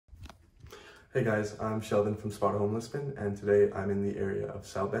Hey guys, I'm Sheldon from Spotahome, Lisbon, and today I'm in the area of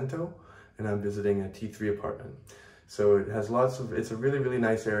São Bento, and I'm visiting a T3 apartment. So it has it's a really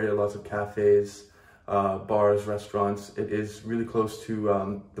nice area, lots of cafes, bars, restaurants. It is really close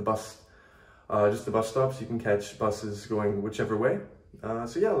to the bus, just the bus stops. You can catch buses going whichever way.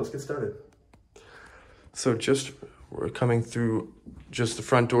 So yeah, let's get started. So we're coming through just the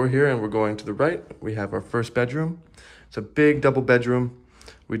front door here, and we're going to the right. We have our first bedroom. It's a big double bedroom.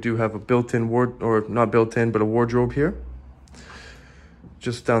 We do have a built-in or not built-in, but a wardrobe here.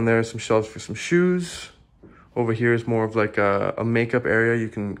 Just down there, some shelves for some shoes. Over here is more of like a makeup area. You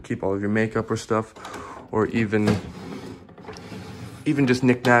can keep all of your makeup or stuff, or even just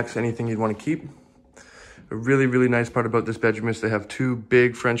knickknacks, anything you'd want to keep. A really nice part about this bedroom is they have two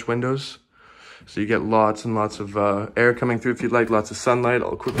big French windows. So you get lots and lots of air coming through if you'd like, lots of sunlight.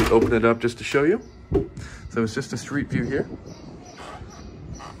 I'll quickly open it up just to show you. So it's just a street view here.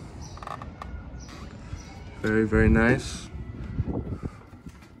 Very nice.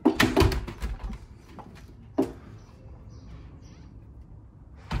 There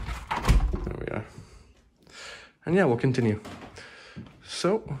we are. And yeah, we'll continue.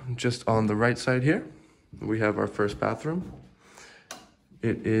 So just on the right side here, we have our first bathroom.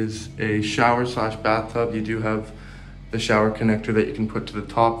 It is a shower / bathtub. You do have the shower connector that you can put to the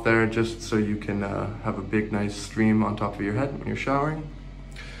top there, just so you can have a big nice stream on top of your head when you're showering.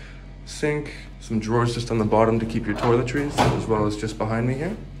 Sink, some drawers just on the bottom to keep your toiletries, as well as just behind me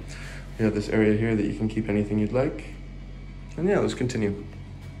here. You have this area here that you can keep anything you'd like. And yeah, let's continue.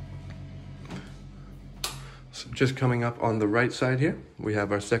 So just coming up on the right side here, we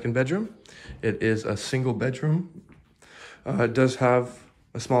have our second bedroom. It is a single bedroom. It does have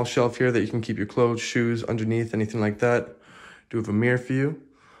a small shelf here that you can keep your clothes, shoes underneath, anything like that. Do have a mirror for you.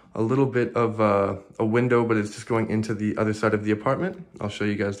 A little bit of a window, but it's just going into the other side of the apartment. I'll show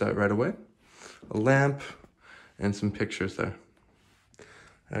you guys that right away. A lamp and some pictures there.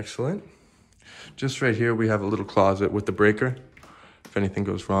 Excellent. Just right here, we have a little closet with the breaker. If anything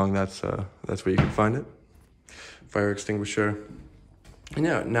goes wrong, that's where you can find it. Fire extinguisher. And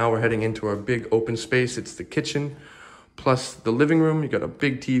yeah, now we're heading into our big open space. It's the kitchen plus the living room. You got a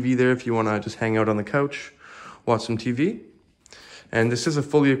big TV there if you want to just hang out on the couch, watch some TV. And this is a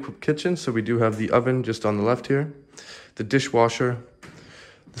fully equipped kitchen, so we do have the oven just on the left here, the dishwasher,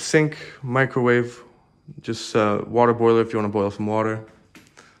 the sink, microwave, just water boiler if you want to boil some water,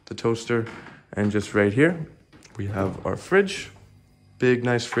 the toaster, and just right here, we have our fridge. Big,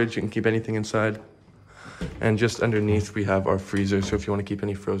 nice fridge, you can keep anything inside. And just underneath, we have our freezer, so if you want to keep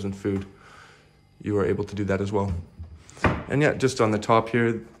any frozen food, you are able to do that as well. And yeah, just on the top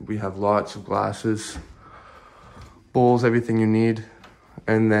here, we have lots of glasses, bowls, everything you need.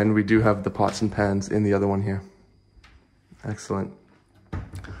 And then we do have the pots and pans in the other one here. Excellent.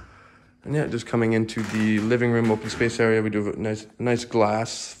 And yeah, just coming into the living room open space area, we do have a nice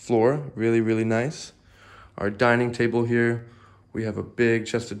glass floor, really nice. Our dining table here, we have a big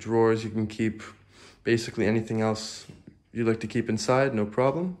chest of drawers. You can keep basically anything else you'd like to keep inside, no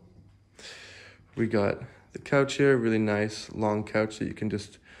problem. We got the couch here, really nice long couch that you can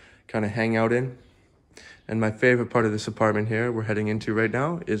just kind of hang out in. And my favorite part of this apartment here we're heading into right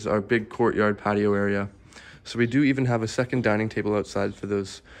now is our big courtyard patio area. So we do even have a second dining table outside for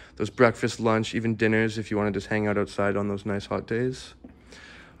those breakfast, lunch, even dinners if you want to just hang out outside on those nice hot days.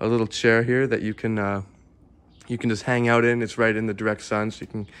 A little chair here that you can just hang out in. It's right in the direct sun, so you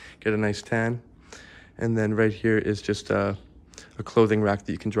can get a nice tan. And then right here is just a clothing rack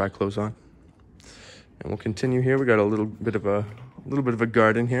that you can dry clothes on. And we'll continue here. We got a little bit of a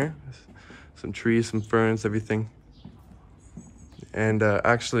garden here. Some trees, some ferns, everything. And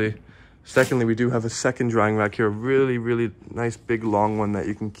actually, secondly, we do have a second drying rack here. A really nice big long one that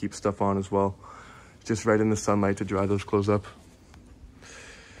you can keep stuff on as well. Just right in the sunlight to dry those clothes up.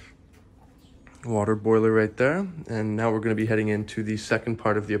 Water boiler right there. And now we're going to be heading into the second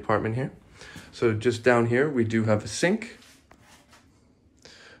part of the apartment here. So just down here, we do have a sink,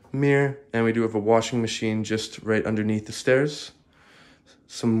 mirror, and we do have a washing machine just right underneath the stairs.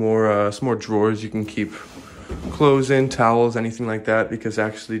 Some more drawers you can keep clothes in, towels, anything like that, because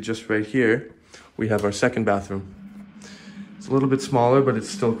actually just right here, we have our second bathroom. It's a little bit smaller, but it's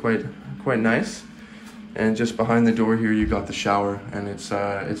still quite nice. And just behind the door here, you got the shower, and it's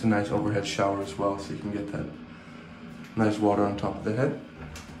a nice overhead shower as well, so you can get that nice water on top of the head.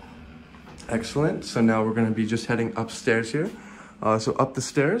 Excellent. So now we're going to be just heading upstairs here. So up the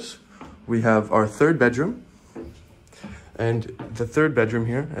stairs, we have our third bedroom. And the third bedroom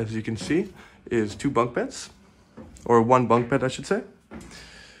here, as you can see, is 2 bunk beds, or 1 bunk bed, I should say.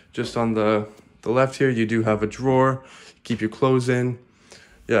 Just on the left here, you do have a drawer, keep your clothes in.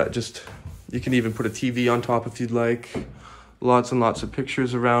 Yeah, just You can even put a TV on top if you'd like. Lots and lots of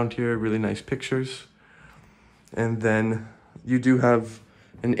pictures around here, really nice pictures. And then you do have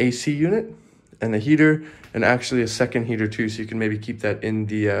an AC unit and a heater, and actually a second heater too, so you can maybe keep that in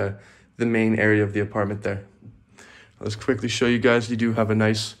the main area of the apartment there. Let's quickly show you guys, you do have a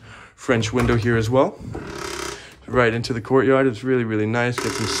nice French window here as well. Right into the courtyard. It's really, really nice.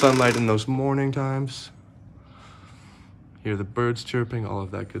 Get some sunlight in those morning times. Hear the birds chirping, all of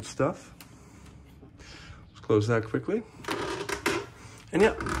that good stuff. Let's close that quickly. And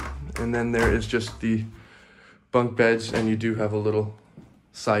yeah, and then there is just the bunk beds, and you do have a little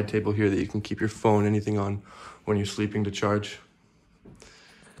side table here that you can keep your phone, anything on when you're sleeping to charge.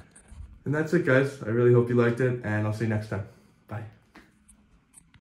 And that's it, guys. I really hope you liked it, and I'll see you next time. Bye.